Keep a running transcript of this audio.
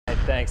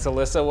Thanks,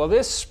 Alyssa. Well,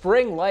 this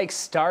spring-like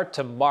start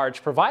to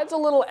March provides a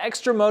little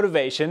extra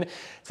motivation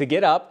to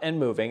get up and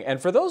moving.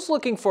 And for those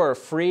looking for a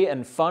free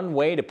and fun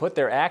way to put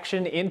their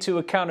action into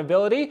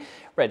accountability,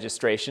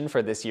 registration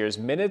for this year's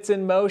Minutes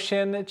in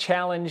Motion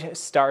Challenge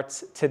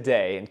starts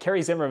today. And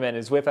Carrie Zimmerman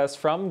is with us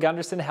from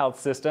Gundersen Health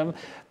System.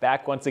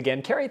 Back once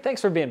again. Carrie,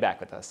 thanks for being back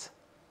with us.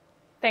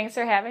 Thanks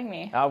for having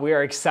me. We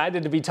are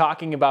excited to be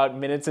talking about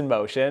Minutes in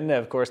Motion.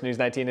 Of course, News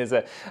 19 is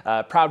a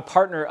proud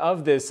partner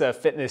of this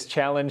fitness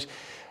challenge.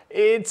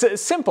 It's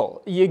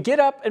simple. You get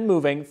up and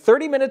moving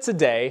 30 minutes a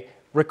day,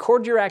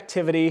 record your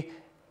activity,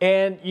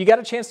 and you got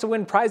a chance to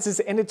win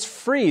prizes, and it's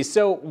free.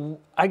 So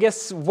I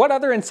guess what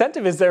other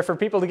incentive is there for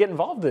people to get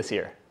involved this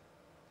year?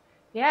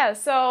 Yeah,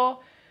 so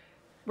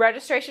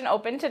registration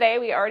opened today.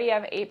 We already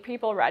have 8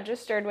 people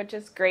registered, which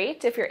is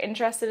great. If you're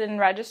interested in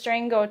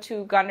registering, go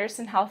to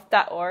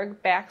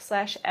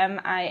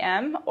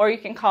gundersenhealth.org/MIM, or you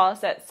can call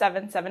us at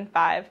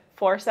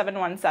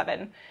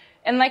 775-4717.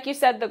 And like you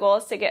said, the goal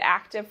is to get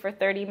active for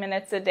 30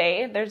 minutes a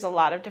day. There's a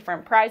lot of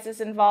different prizes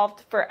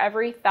involved. For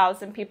every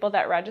 1,000 people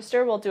that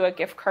register, we'll do a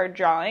gift card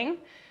drawing.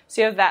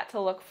 So you have that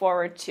to look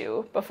forward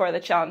to before the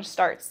challenge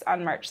starts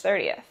on March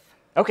 30th.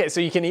 Okay,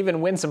 so you can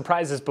even win some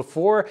prizes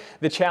before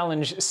the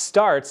challenge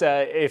starts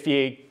if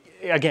you,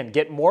 again,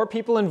 get more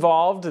people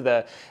involved.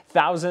 The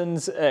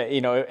thousands,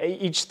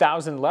 each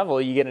 1,000 level,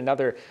 you get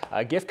another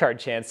gift card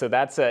chance. So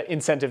that's an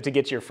incentive to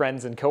get your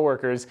friends and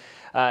coworkers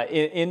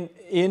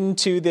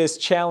into this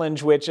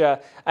challenge, which I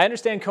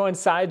understand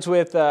coincides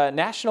with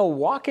National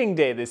Walking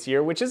Day this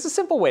year, which is a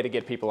simple way to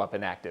get people up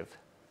and active.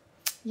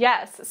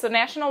 Yes, so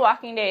National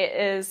Walking Day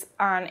is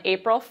on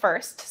April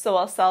 1st, so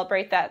we'll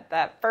celebrate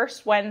that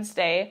first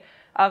Wednesday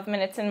of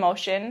Minutes in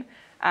Motion.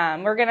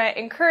 We're going to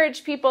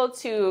encourage people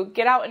to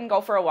get out and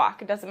go for a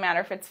walk. It doesn't matter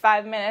if it's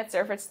 5 minutes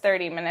or if it's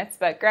 30 minutes,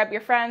 but grab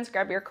your friends,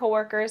 grab your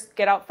coworkers,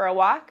 get out for a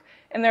walk,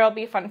 and there will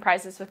be fun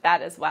prizes with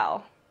that as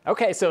well.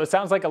 Okay, so it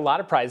sounds like a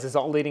lot of prizes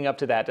all leading up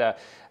to that,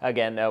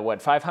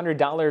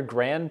 $500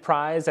 grand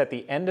prize at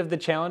the end of the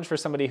challenge for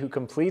somebody who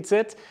completes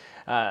it.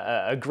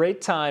 A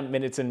great time,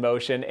 Minutes in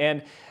Motion.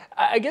 And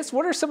I guess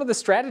what are some of the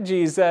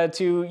strategies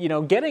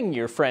to, getting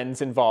your friends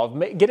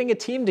involved, getting a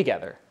team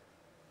together?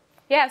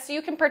 Yeah, so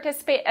you can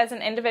participate as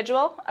an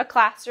individual, a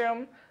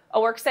classroom, a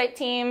worksite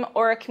team,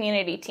 or a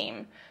community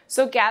team.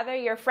 So gather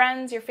your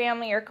friends, your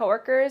family, your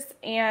coworkers,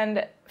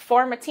 and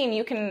form a team.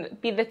 You can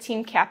be the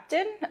team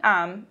captain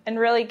and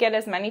really get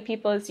as many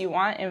people as you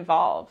want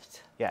involved.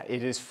 Yeah,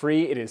 it is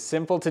free. It is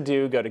simple to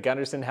do. Go to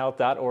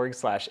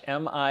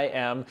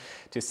gundersenhealth.org/MIM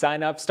to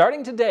sign up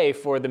starting today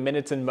for the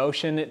Minutes in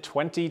Motion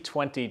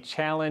 2020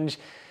 Challenge.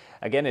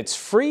 Again, it's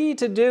free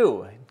to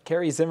do.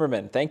 Carrie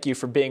Zimmerman, thank you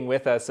for being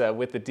with us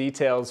with the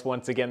details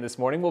once again this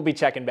morning. We'll be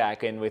checking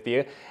back in with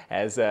you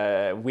as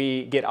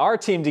we get our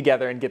team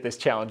together and get this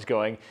challenge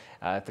going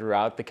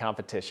throughout the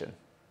competition.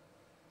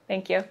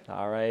 Thank you.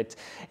 All right.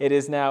 It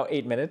is now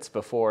 8 minutes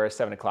before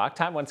 7 o'clock.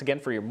 Time once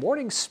again for your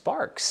morning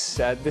sparks.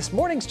 This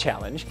morning's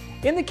challenge,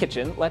 in the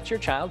kitchen, let your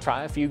child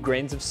try a few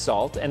grains of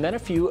salt and then a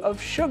few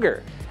of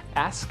sugar.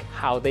 Ask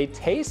how they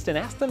taste and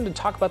ask them to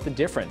talk about the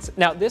difference.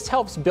 Now, this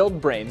helps build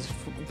brains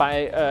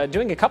by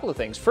doing a couple of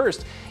things.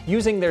 First,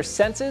 using their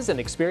senses and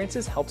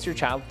experiences helps your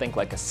child think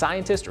like a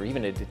scientist or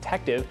even a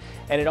detective,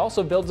 and it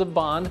also builds a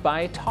bond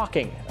by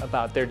talking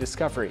about their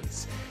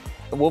discoveries.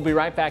 We'll be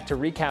right back to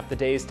recap the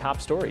day's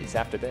top stories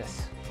after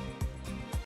this.